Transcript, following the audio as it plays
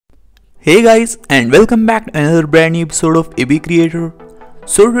Hey guys, and welcome back to another brand new episode of AB Creator.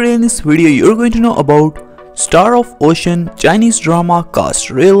 So today in this video you're going to know about Star of Ocean Chinese drama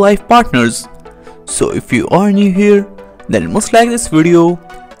cast real life partners. So if you are new here, then must like this video,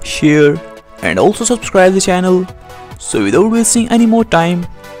 share and also subscribe the channel. So without wasting any more time,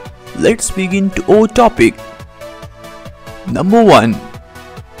 let's begin to our topic. Number 1.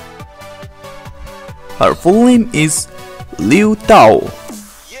 Her full name is Liu Tao.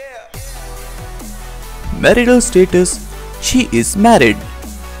 Marital status: she is married.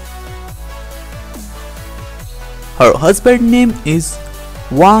 Her husband name is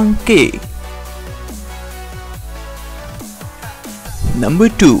Wang Ke. Number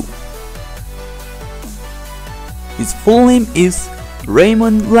 2. His full name is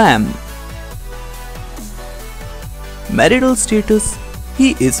Raymond Lam. Marital status: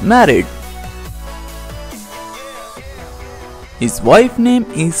 he is married. His wife name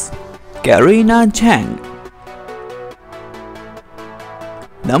is Karina Zhang.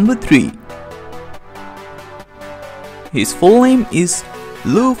 Number 3. His full name is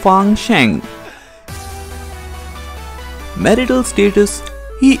Lu Fang Sheng. Marital status: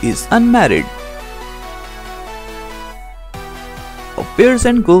 he is unmarried. Affairs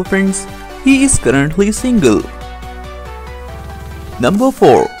and girlfriends: he is currently single. Number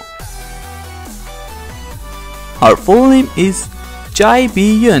 4. Her full name is Chai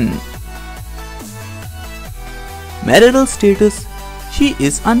Bi-yun. Marital status: she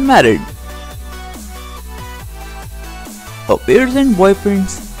is unmarried. Affairs and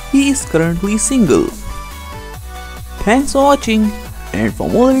boyfriends: he is currently single. Thanks for watching, and for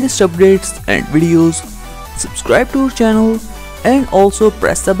more latest updates and videos, subscribe to our channel and also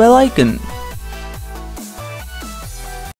press the bell icon.